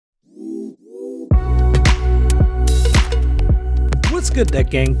good, Deck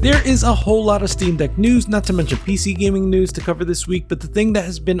Gang? There is a whole lot of Steam Deck news, not to mention PC gaming news to cover this week, but the thing that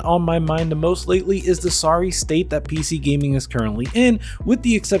has been on my mind the most lately is the sorry state that PC gaming is currently in, with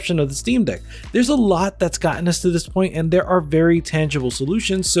the exception of the Steam Deck. There's a lot that's gotten us to this point, and there are very tangible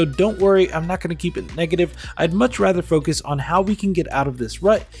solutions, so don't worry, I'm not going to keep it negative. I'd much rather focus on how we can get out of this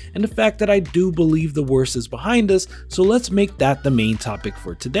rut, and the fact that I do believe the worst is behind us, so let's make that the main topic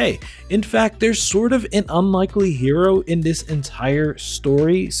for today. In fact, there's sort of an unlikely hero in this entire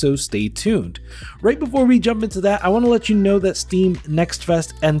story, so stay tuned. Right before we jump into that, I want to let you know that Steam Next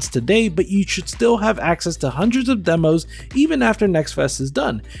Fest ends today, but you should still have access to hundreds of demos even after Next Fest is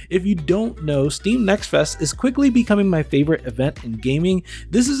done. If you don't know, Steam Next Fest is quickly becoming my favorite event in gaming.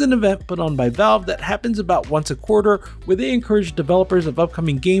 This is an event put on by Valve that happens about once a quarter, where they encourage developers of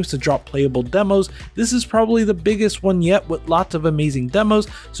upcoming games to drop playable demos. This is probably the biggest one yet, with lots of amazing demos,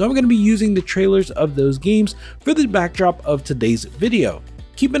 so I'm going to be using the trailers of those games for the backdrop of today's video.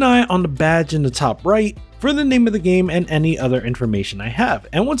 Keep an eye on the badge in the top right for the name of the game and any other information I have.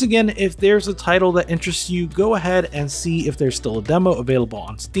 And once again, if there's a title that interests you, go ahead and see if there's still a demo available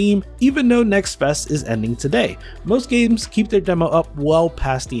on Steam, even though Next Fest is ending today. Most games keep their demo up well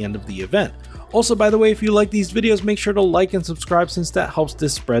past the end of the event. Also, by the way, if you like these videos, make sure to like and subscribe since that helps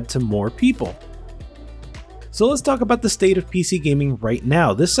this spread to more people. So let's talk about the state of PC gaming right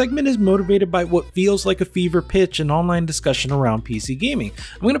now. This segment is motivated by what feels like a fever pitch in online discussion around PC gaming.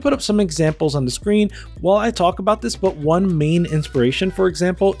 I'm going to put up some examples on the screen while I talk about this, but one main inspiration, for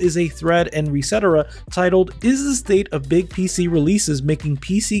example, is a thread in Resetera titled, "Is the state of big PC releases making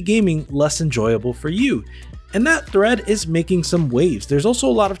PC gaming less enjoyable for you?" And that thread is making some waves. There's also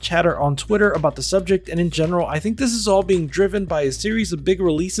a lot of chatter on Twitter about the subject, and in general, I think this is all being driven by a series of big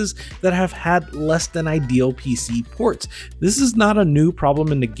releases that have had less than ideal PC ports. This is not a new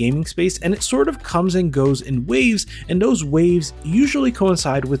problem in the gaming space, and it sort of comes and goes in waves, and those waves usually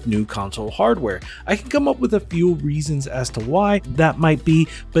coincide with new console hardware. I can come up with a few reasons as to why that might be,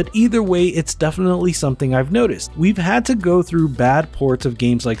 but either way, it's definitely something I've noticed. We've had to go through bad ports of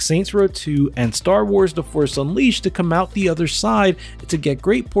games like Saints Row 2 and Star Wars: The Force Unleashed to come out the other side to get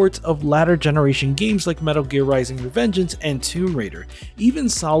great ports of latter generation games like Metal Gear Rising: Revengeance and Tomb Raider. Even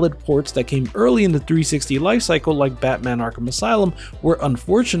solid ports that came early in the 360 lifecycle like Batman Arkham Asylum were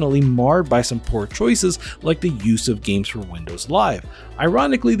unfortunately marred by some poor choices like the use of games for Windows Live.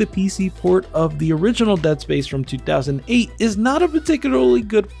 Ironically, the PC port of the original Dead Space from 2008 is not a particularly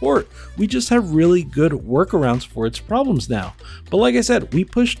good port. We just have really good workarounds for its problems now. But like I said, we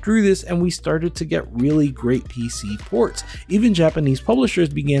pushed through this and we started to get really great PC ports. Even Japanese publishers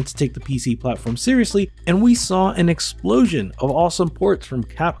began to take the PC platform seriously, and we saw an explosion of awesome ports from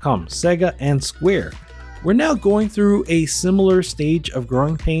Capcom, Sega, and Square. We're now going through a similar stage of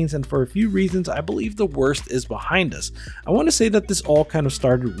growing pains, and for a few reasons, I believe the worst is behind us. I want to say that this all kind of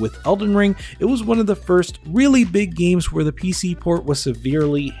started with Elden Ring. It was one of the first really big games where the PC port was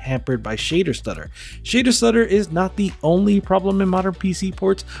severely hampered by shader stutter. Shader stutter is not the only problem in modern PC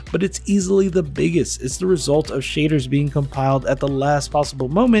ports, but it's easily the biggest. It's the result of shaders being compiled at the last possible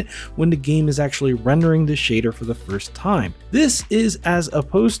moment when the game is actually rendering the shader for the first time. This is as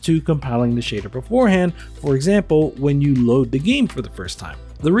opposed to compiling the shader beforehand, for example, when you load the game for the first time.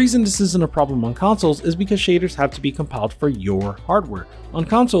 The reason this isn't a problem on consoles is because shaders have to be compiled for your hardware. On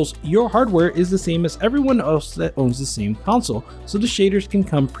consoles, your hardware is the same as everyone else that owns the same console, so the shaders can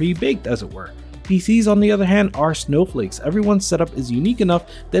come pre-baked, as it were. PCs, on the other hand, are snowflakes. Everyone's setup is unique enough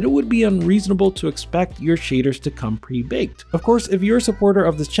that it would be unreasonable to expect your shaders to come pre-baked. Of course, if you're a supporter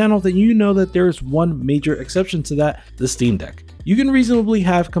of this channel, then you know that there is one major exception to that: the Steam Deck. You can reasonably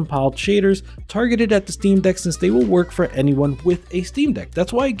have compiled shaders targeted at the Steam Deck since they will work for anyone with a Steam Deck.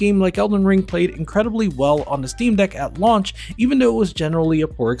 That's why a game like Elden Ring played incredibly well on the Steam Deck at launch, even though it was generally a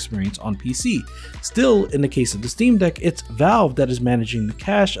poor experience on PC. Still, in the case of the Steam Deck, it's Valve that is managing the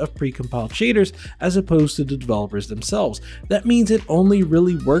cache of pre-compiled shaders as opposed to the developers themselves. That means it only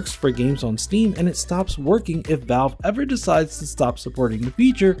really works for games on Steam, and it stops working if Valve ever decides to stop supporting the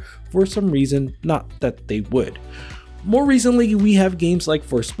feature for some reason, not that they would. More recently, we have games like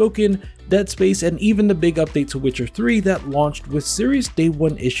Forspoken, Dead Space, and even the big update to Witcher 3 that launched with serious day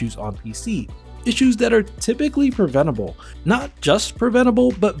one issues on PC. Issues that are typically preventable. Not just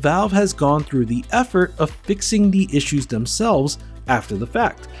preventable, but Valve has gone through the effort of fixing the issues themselves after the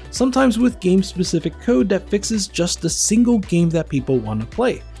fact, sometimes with game-specific code that fixes just a single game that people want to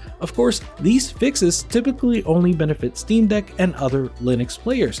play. Of course, these fixes typically only benefit Steam Deck and other Linux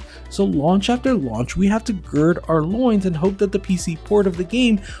players, so launch after launch we have to gird our loins and hope that the PC port of the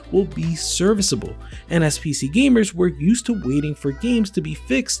game will be serviceable. And as PC gamers, we're used to waiting for games to be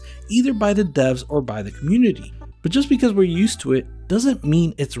fixed either by the devs or by the community. But just because we're used to it doesn't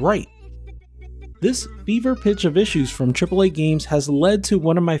mean it's right. This fever pitch of issues from AAA games has led to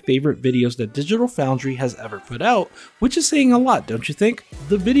one of my favorite videos that Digital Foundry has ever put out, which is saying a lot, don't you think?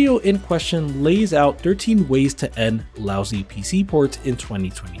 The video in question lays out 13 ways to end lousy PC ports in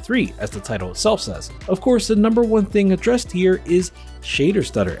 2023, as the title itself says. Of course, the number one thing addressed here is shader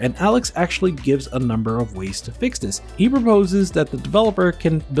stutter, and Alex actually gives a number of ways to fix this. He proposes that the developer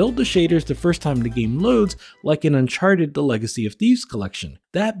can build the shaders the first time the game loads, like in Uncharted: The Legacy of Thieves collection.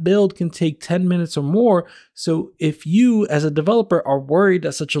 That build can take 10 minutes or more, so if you as a developer are worried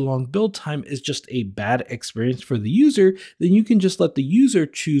that such a long build time is just a bad experience for the user, then you can just let the user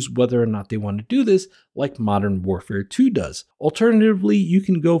choose whether or not they want to do this, like Modern Warfare 2 does. Alternatively, you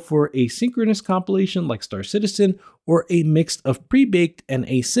can go for a synchronous compilation like Star Citizen, or a mix of pre-baked and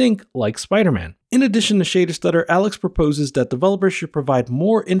async like Spider-Man. In addition to shader stutter, Alex proposes that developers should provide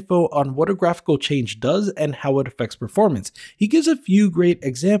more info on what a graphical change does and how it affects performance. He gives a few great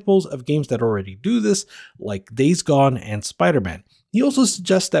examples of games that already do this, like Days Gone and Spider-Man. He also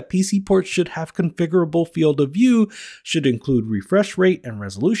suggests that PC ports should have configurable field of view, should include refresh rate and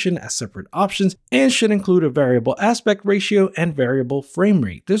resolution as separate options, and should include a variable aspect ratio and variable frame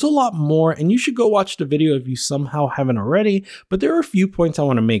rate. There's a lot more, and you should go watch the video if you somehow haven't already, but there are a few points I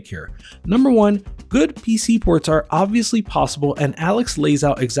want to make here. Number one, good PC ports are obviously possible, and Alex lays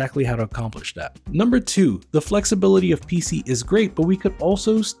out exactly how to accomplish that. Number two, the flexibility of PC is great, but we could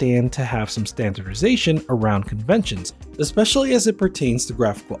also stand to have some standardization around conventions, especially as it pertains to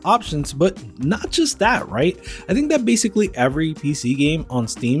graphical options, but not just that, right? I think that basically every PC game on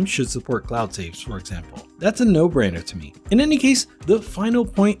Steam should support cloud saves, for example. That's a no-brainer to me. In any case, the final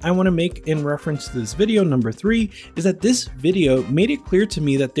point I want to make in reference to this video, number three, is that this video made it clear to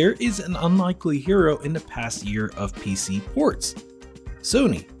me that there is an unlikely hero in the past year of PC ports: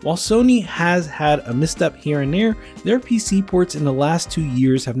 Sony. While Sony has had a misstep here and there, their PC ports in the last 2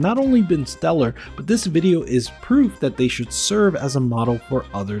 years have not only been stellar, but this video is proof that they should serve as a model for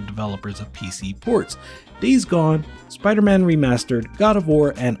other developers of PC ports. Days Gone, Spider-Man Remastered, God of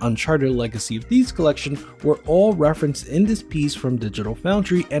War, and Uncharted: Legacy of Thieves collection were all referenced in this piece from Digital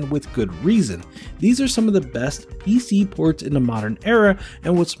Foundry, and with good reason. These are some of the best PC ports in the modern era,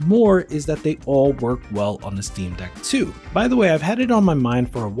 and what's more is that they all work well on the Steam Deck too. By the way, I've had it on my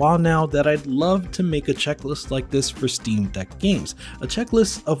mind for a while now that I'd love to make a checklist like this for Steam Deck games, a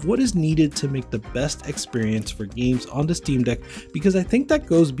checklist of what is needed to make the best experience for games on the Steam Deck, because I think that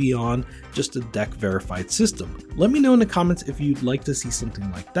goes beyond just a deck verified system. Let me know in the comments if you'd like to see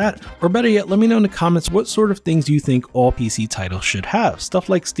something like that, or better yet, let me know in the comments what sort of things you think all PC titles should have, stuff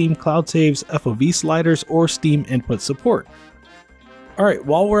like Steam Cloud Saves, FOV sliders, or Steam input support. Alright,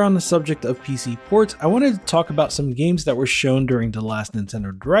 while we're on the subject of PC ports, I wanted to talk about some games that were shown during the last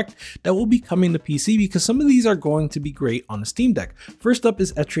Nintendo Direct that will be coming to PC, because some of these are going to be great on the Steam Deck. First up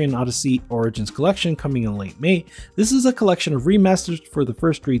is Etrian Odyssey Origins Collection, coming in late May. This is a collection of remasters for the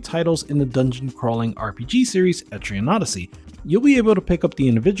first 3 titles in the dungeon crawling RPG series Etrian Odyssey. You'll be able to pick up the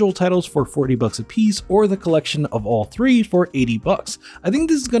individual titles for $40 a piece, or the collection of all 3 for $80. I think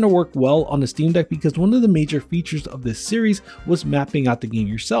this is going to work well on the Steam Deck because one of the major features of this series was mapping out the game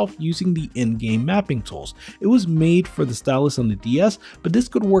yourself using the in-game mapping tools. It was made for the stylus on the DS, but this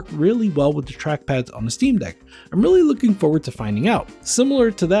could work really well with the trackpads on the Steam Deck. I'm really looking forward to finding out.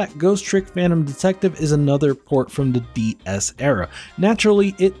 Similar to that, Ghost Trick Phantom Detective is another port from the DS era.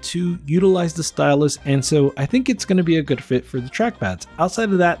 Naturally, it too utilized the stylus, and so I think it's going to be a good fit for the trackpads. Outside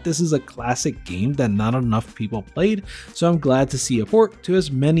of that, this is a classic game that not enough people played, so I'm glad to see a port to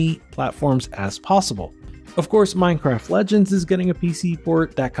as many platforms as possible. Of course, Minecraft Legends is getting a PC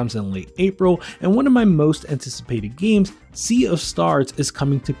port that comes in late April, and one of my most anticipated games, Sea of Stars, is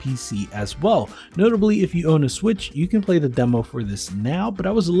coming to PC as well. Notably, if you own a Switch, you can play the demo for this now, but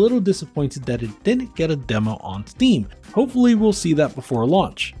I was a little disappointed that it didn't get a demo on Steam. Hopefully we'll see that before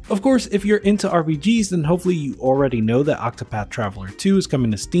launch. Of course, if you're into RPGs, then hopefully you already know that Octopath Traveler 2 is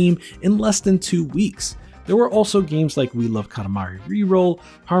coming to Steam in less than 2 weeks. There were also games like We Love Katamari Reroll,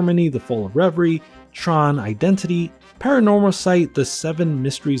 Harmony: The Fall of Reverie, Tron Identity, Paranormal Sight: The 7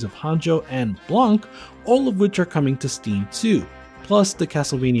 Mysteries of Hanjo, and Blanc, all of which are coming to Steam too. Plus the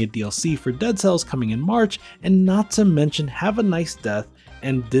Castlevania DLC for Dead Cells coming in March, and not to mention Have a Nice Death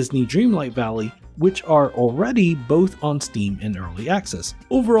and Disney Dreamlight Valley, which are already both on Steam in early access.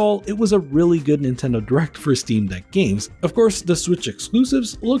 Overall, it was a really good Nintendo Direct for Steam Deck games. Of course, the Switch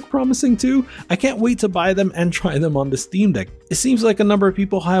exclusives look promising too. I can't wait to buy them and try them on the Steam Deck. It seems like a number of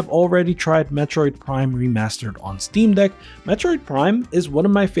people have already tried Metroid Prime Remastered on Steam Deck. Metroid Prime is one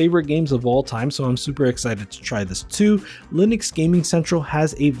of my favorite games of all time, so I'm super excited to try this too. Linux Gaming Central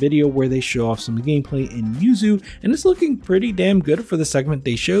has a video where they show off some gameplay in Yuzu, and it's looking pretty damn good for the segment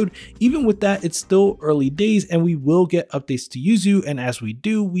they showed. Even with that, it's still early days and we will get updates to Yuzu, and as we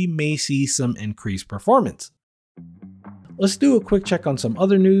do, we may see some increased performance. Let's do a quick check on some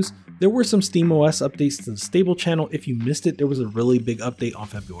other news. There were some SteamOS updates to the stable channel. If you missed it, there was a really big update on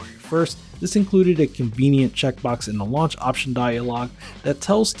February 1st. This included a convenient checkbox in the launch option dialog that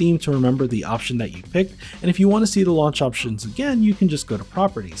tells Steam to remember the option that you picked, and if you want to see the launch options again, you can just go to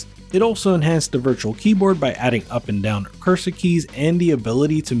properties. It also enhanced the virtual keyboard by adding up and down cursor keys and the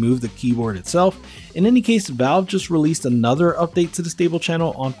ability to move the keyboard itself. In any case, Valve just released another update to the stable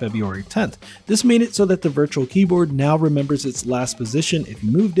channel on February 10th. This made it so that the virtual keyboard now remembers its last position if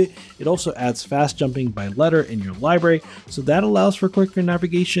you moved it. It also adds fast jumping by letter in your library, so that allows for quicker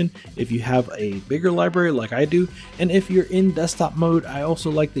navigation if you have a bigger library like I do. And if you're in desktop mode, I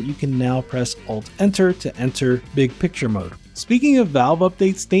also like that you can now press Alt-Enter to enter big picture mode. Speaking of Valve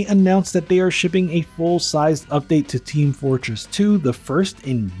updates, they announced that they are shipping a full-sized update to Team Fortress 2, the first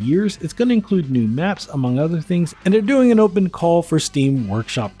in years. It's going to include new maps, among other things, and they're doing an open call for Steam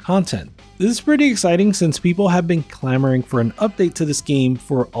Workshop content. This is pretty exciting since people have been clamoring for an update to this game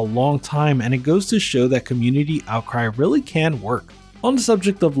for a long time, and it goes to show that community outcry really can work. On the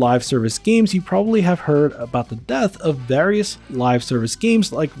subject of live service games, you probably have heard about the death of various live service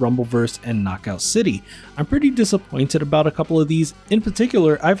games like Rumbleverse and Knockout City. I'm pretty disappointed about a couple of these. In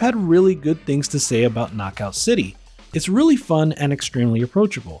particular, I've had really good things to say about Knockout City. It's really fun and extremely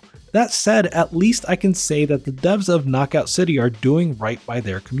approachable. That said, at least I can say that the devs of Knockout City are doing right by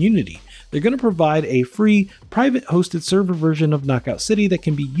their community. They're going to provide a free, private hosted server version of Knockout City that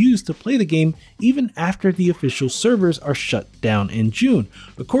can be used to play the game even after the official servers are shut down in June.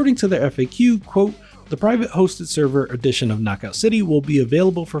 According to their FAQ, quote, "The private hosted server edition of Knockout City will be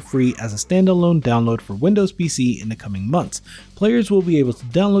available for free as a standalone download for Windows PC in the coming months. Players will be able to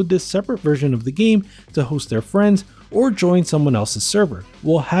download this separate version of the game to host their friends or join someone else's server.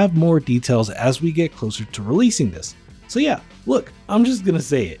 We'll have more details as we get closer to releasing this." So yeah, look, I'm just gonna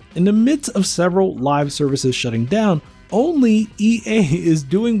say it. In the midst of several live services shutting down, only EA is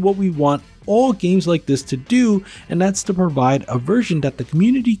doing what we want all games like this to do, and that's to provide a version that the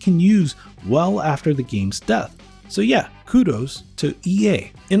community can use well after the game's death. So yeah, kudos to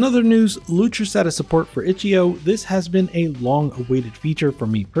EA. In other news, Lutris added support for Itch.io. This has been a long-awaited feature for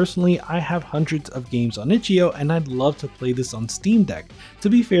me personally. I have hundreds of games on Itch.io and I'd love to play this on Steam Deck. To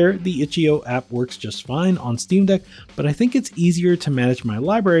be fair, the Itch.io app works just fine on Steam Deck, but I think it's easier to manage my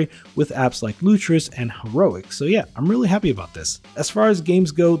library with apps like Lutris and Heroic. So yeah, I'm really happy about this. As far as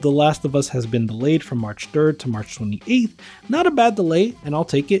games go, The Last of Us has been delayed from March 3rd to March 28th. Not a bad delay, and I'll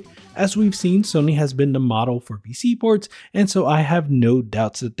take it. As we've seen, Sony has been the model for PC ports, and so I have no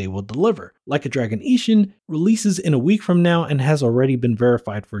doubts that they will deliver. Like a Dragon Ishin releases in a week from now and has already been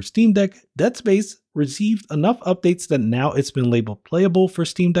verified for Steam Deck. Dead Space received enough updates that now it's been labeled playable for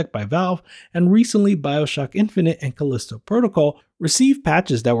Steam Deck by Valve, and recently BioShock Infinite and Callisto Protocol received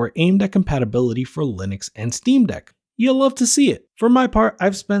patches that were aimed at compatibility for Linux and Steam Deck. You'll love to see it. For my part,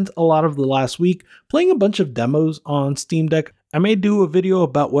 I've spent a lot of the last week playing a bunch of demos on Steam Deck. I may do a video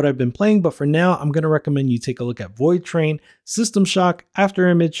about what I've been playing, but for now, I'm going to recommend you take a look at Void Train, System Shock,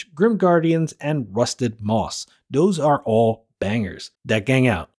 Afterimage, Grim Guardians, and Rusted Moss. Those are all bangers. That gang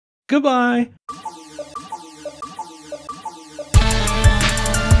out. Goodbye!